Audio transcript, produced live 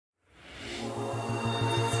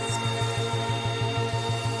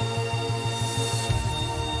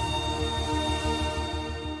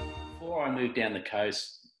moved down the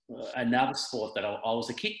coast, another sport that I was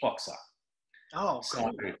a kickboxer. Oh,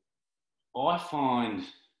 cool. So I find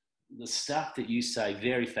the stuff that you say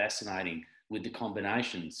very fascinating with the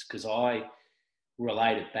combinations, because I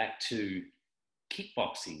relate it back to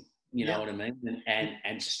kickboxing, you know what I mean?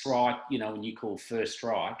 And strike, you know, when you call first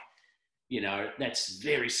strike, you know, that's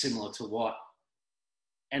very similar to what,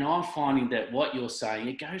 and I'm finding that what you're saying,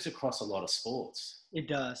 it goes across a lot of sports. It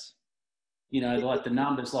does. You know, like the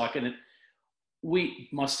numbers, like, and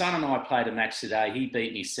my son and I played a match today. He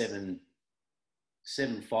beat me 7-5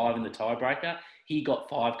 in the tiebreaker. He got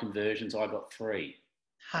 5 conversions. I got 3.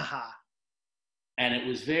 Haha. And it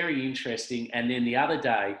was very interesting. And then the other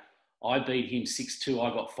day, I beat him 6-2.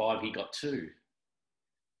 I got 5. He got 2.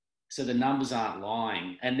 So the numbers aren't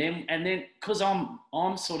lying. And then, because I'm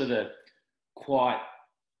sort of quite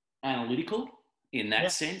analytical in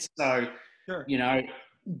that sense. So, you know,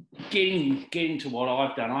 getting to what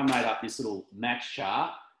I've done, I made up this little match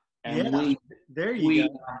chart, and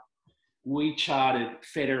we charted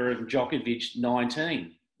Federer and Djokovic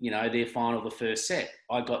 19. You know, their final, the first set.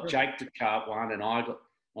 I got Jake to chart one, and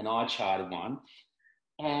I charted one,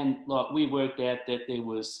 and like we worked out that there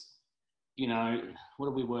was, you know, what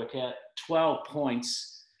did we work out? 12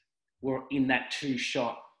 points were in that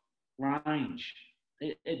 2-shot range.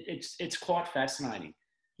 It's quite fascinating.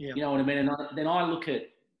 Yeah. You know what I mean? And then I look at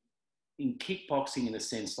in kickboxing in a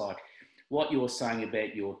sense, like what you're saying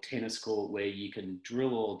about your tennis court, where you can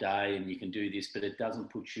drill all day and you can do this, but it doesn't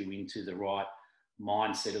put you into the right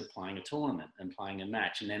mindset of playing a tournament and playing a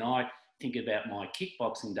match. And then I think about my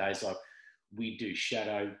kickboxing days, like we do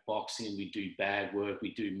shadow boxing, we do bag work,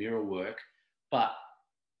 we do mirror work, but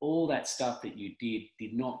all that stuff that you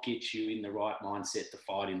did not get you in the right mindset to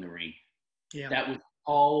fight in the ring. Yeah. That was a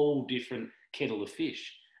whole different kettle of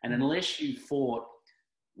fish. And unless you fought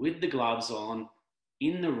with the gloves on,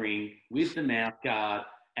 in the ring, with the mouth guard,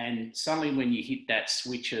 and suddenly when you hit that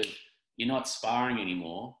switch of you're not sparring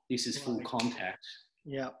anymore, this is full contact.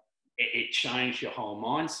 Yeah. It changed your whole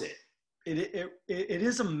mindset. It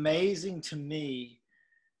is amazing to me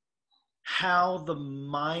how the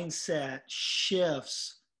mindset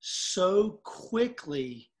shifts so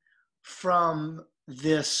quickly from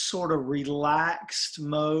this sort of relaxed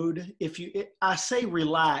mode. I say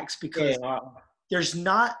relaxed because there's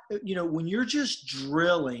not, you know, when you're just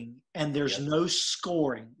drilling and there's no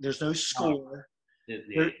scoring, there's no score,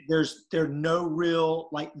 there's no real,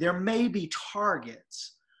 like there may be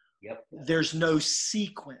targets. There's no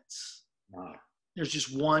sequence. There's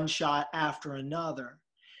just one shot after another.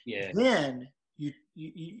 Then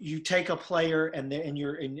you take a player and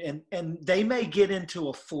they may get into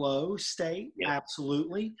a flow state,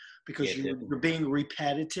 absolutely, because you're being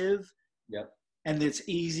repetitive. And it's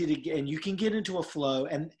easy to get, and you can get into a flow.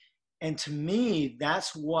 And to me,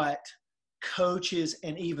 that's what coaches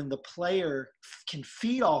and even the player can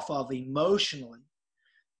feed off of emotionally,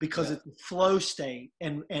 because it's a flow state.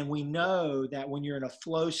 And we know that when you're in a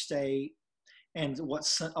flow state, and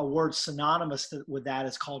what's a word synonymous with that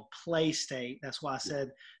is called play state. That's why I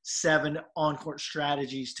said 7 on-court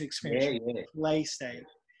strategies to experience play state.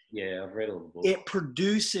 Yeah, I've read all the books. It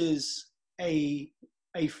produces a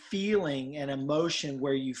feeling and emotion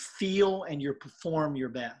where you feel and you perform your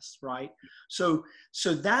best, right? So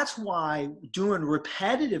that's why doing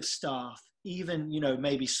repetitive stuff, even, you know,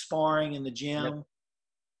 maybe sparring in the gym,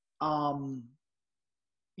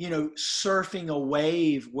 you know, surfing a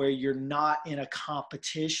wave where you're not in a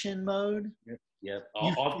competition mode.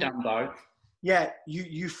 I've done both. Yeah,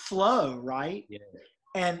 you flow, right?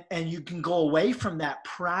 And you can go away from that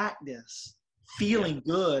practice feeling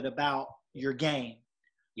good about your game.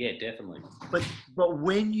 Yeah, definitely. But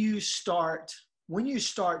when you start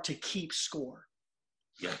to keep score,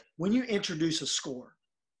 when you introduce a score,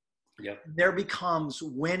 there becomes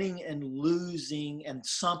winning and losing, and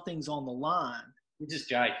something's on the line. This is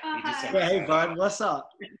Jake. Hey, bud, what's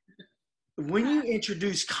up? When you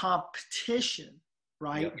introduce competition,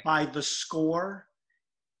 right, by the score,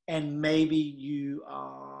 and maybe you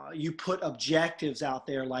put objectives out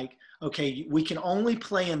there like, okay, we can only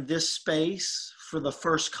play in this space for the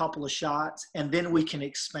first couple of shots, and then we can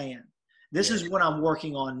expand. This is what I'm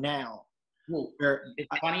working on now. Well,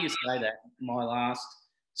 it's funny you say that. My last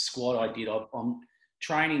squad I did, I'm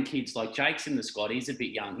training kids. Like Jake's in the squad. He's a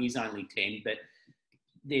bit young. He's only 10, but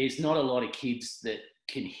there's not a lot of kids that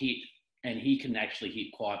can hit, and he can actually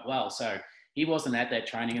hit quite well. So he wasn't at that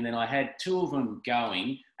training. And then I had 2 of them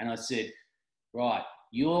going, and I said, right,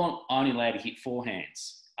 you're only allowed to hit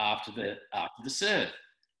forehands after the serve.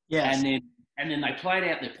 Yes. And then they played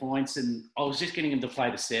out their points, and I was just getting them to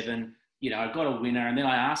play the 7. You know, I got a winner. And then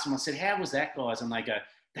I asked them, I said, how was that, guys? And they go,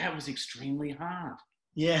 that was extremely hard.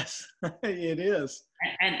 Yes, it is.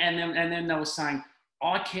 And then they were saying,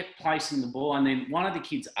 I kept placing the ball, and then one of the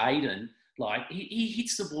kids, Aiden, like he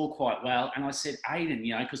hits the ball quite well. And I said, Aiden,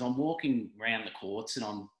 because I'm walking around the courts and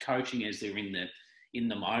I'm coaching as they're in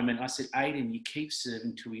the moment. I said, Aiden, you keep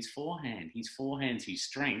serving to his forehand. His forehand's his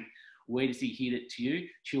strength. Where does he hit it to you?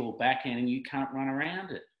 To your backhand, and you can't run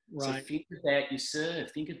around it. Right. So think about your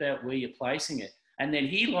serve. Think about where you're placing it. And then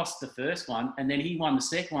he lost the first one, and then he won the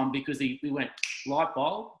second one because we went light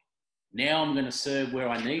bulb. Now I'm going to serve where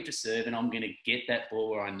I need to serve, and I'm going to get that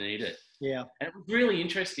ball where I need it. Yeah. And it was really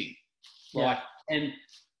interesting. Like, yeah.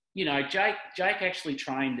 And Jake actually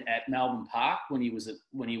trained at Melbourne Park when he was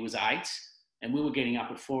 8, and we were getting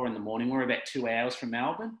up at 4 a.m. We're about 2 hours from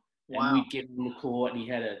Melbourne. Wow. And we'd get on the court, and he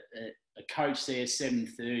had a coach there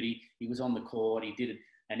 7:30. He was on the court. He did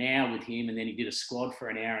an hour with him, and then he did a squad for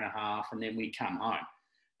an hour and a half, and then we'd come home.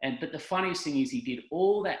 But the funniest thing is he did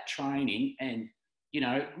all that training, and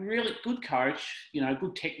really good coach,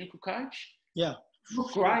 good technical coach. Yeah.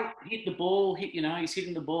 Looked great, hit the ball, he's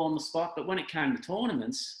hitting the ball on the spot. But when it came to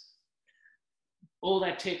tournaments, all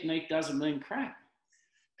that technique doesn't mean crap.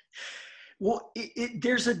 Well,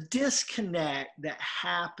 there's a disconnect that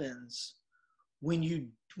happens when you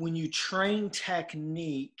train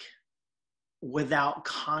technique without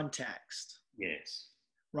context. Yes.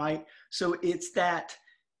 Right? So it's that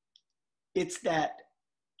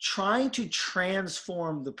trying to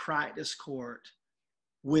transform the practice court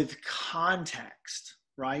with context,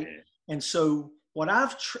 right? Yeah. And so what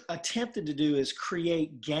I've attempted to do is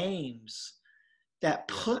create games that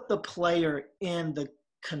put the player in the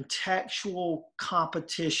contextual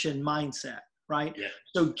competition mindset, right? Yeah.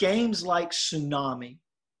 So games like Tsunami,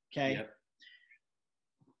 okay? Yeah.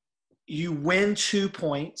 You win 2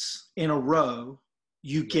 points in a row,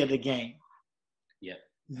 you get a game. Yeah.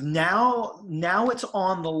 Now it's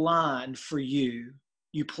on the line for you.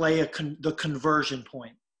 You play the conversion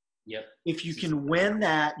point. Yep. If you can win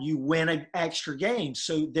that, you win an extra game.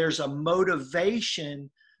 So there's a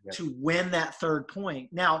motivation to win that third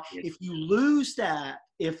point. Now, if you lose that,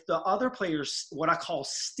 if the other player, what I call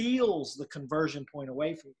steals the conversion point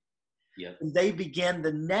away from you, they begin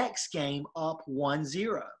the next game up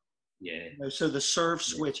 1-0. Yeah. So the serve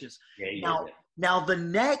switches. Now the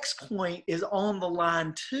next point is on the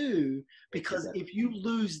line too, because if you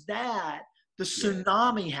lose that, the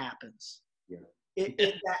tsunami happens. Yeah.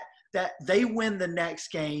 That they win the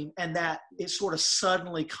next game, and that it sort of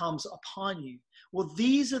suddenly comes upon you. Well,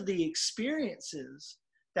 these are the experiences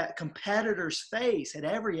that competitors face at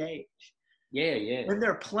every age. Yeah. When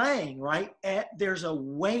they're playing, right? There's a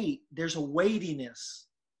weightiness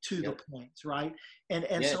to the points, right?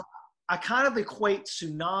 And so I kind of equate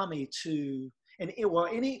Tsunami to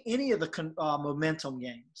any of the momentum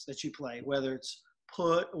games that you play, whether it's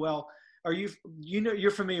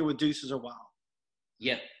you're familiar with Deuces Are Wild?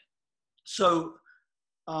 Yep. So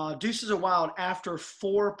Deuces Are Wild, after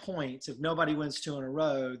 4 points, if nobody wins 2 in a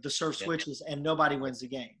row, the serve switches and nobody wins the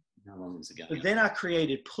game. No one wins the game. But then I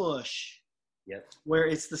created Push, where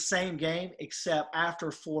it's the same game, except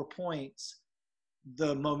after 4 points,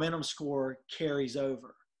 the momentum score carries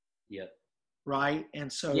over. Yep. Right?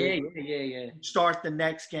 And so start the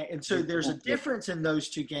next game. And so there's a difference in those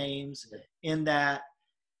two games in that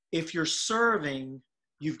if you're serving,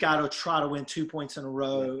 you've got to try to win 2 points in a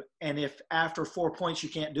row. And if after 4 points you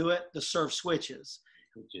can't do it, the serve switches.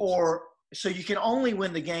 So you can only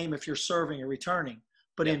win the game if you're serving or returning.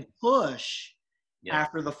 But in Push,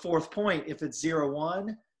 after the 4th point, if it's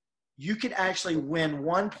 0-1, you could actually win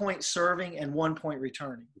 1 point serving and 1 point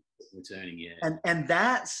returning. And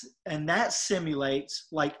that simulates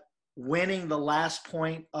like winning the last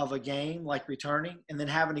point of a game, like returning, and then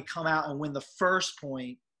having to come out and win the first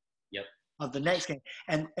point of the next game.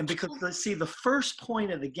 And because let's see, the first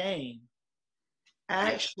point of the game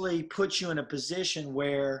actually puts you in a position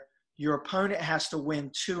where your opponent has to win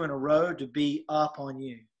 2 in a row to be up on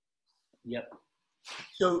you. Yep.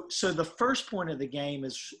 So the first point of the game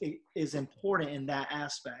is important in that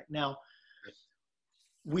aspect. Now,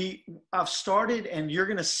 I've started, and you're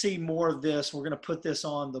going to see more of this. We're going to put this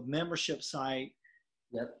on the membership site.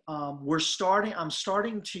 Yep. I'm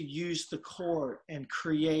starting to use the court and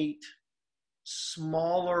create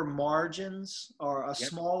smaller margins or a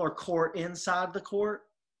smaller court inside the court.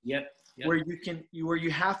 Yep. Where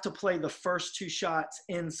you have to play the first 2 shots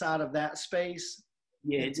inside of that space.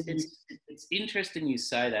 Yeah, it's interesting you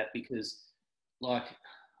say that, because like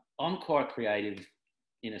I'm quite creative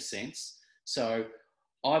in a sense. So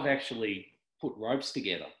I've actually put ropes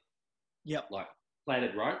together. Yep. Like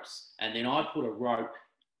plaited ropes, and then I put a rope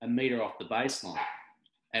a meter off the baseline,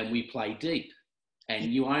 and we play deep.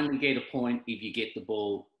 And you only get a point if you get the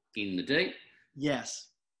ball in the deep. Yes.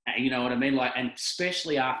 You know what I mean? Like, and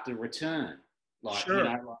especially after return, like, Sure. you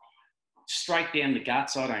know, like straight down the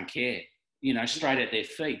guts, I don't care. You know, straight at their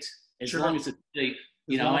feet, as Sure. long as it's deep.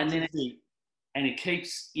 You As know, long and as then it's deep. and it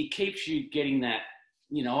keeps you getting that.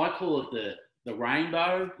 You know, I call it the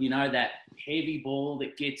rainbow. You know, that heavy ball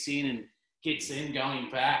that gets in and gets them going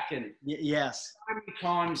back. And Yes. so many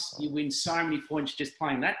times you win so many points just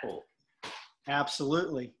playing that ball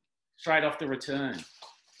Absolutely. straight off the return.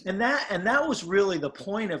 And that was really the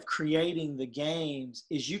point of creating the games,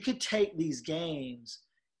 is you could take these games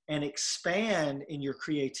and expand in your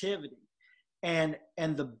creativity. And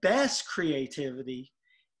the best creativity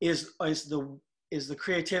is the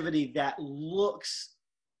creativity that looks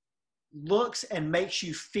and makes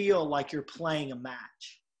you feel like you're playing a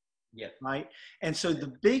match. Yeah. Right. And so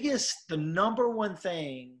the number one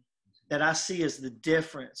thing that I see as the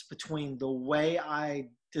difference between the way I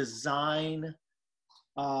design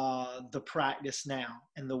the practice now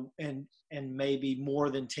and maybe more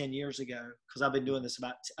than 10 years ago, because I've been doing this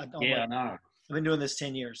I know. I've been doing this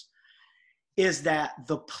 10 years, is that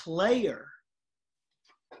the player,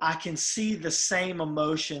 I can see the same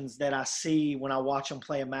emotions that I see when I watch them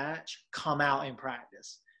play a match come out in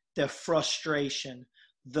practice. The frustration,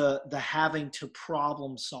 the having to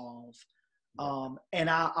problem solve. And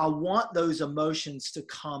I want those emotions to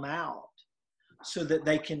come out so that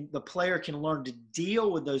the player can learn to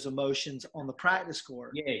deal with those emotions on the practice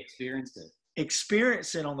court. Yeah,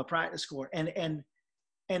 Experience it on the practice court. And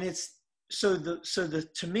it's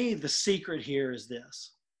to me, the secret here is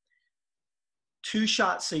this: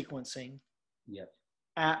 2-shot sequencing. Yep.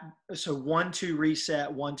 So 1-2 reset,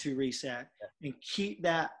 1-2 reset, and keep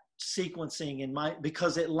that sequencing in mind,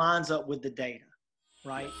 because it lines up with the data,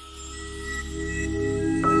 right?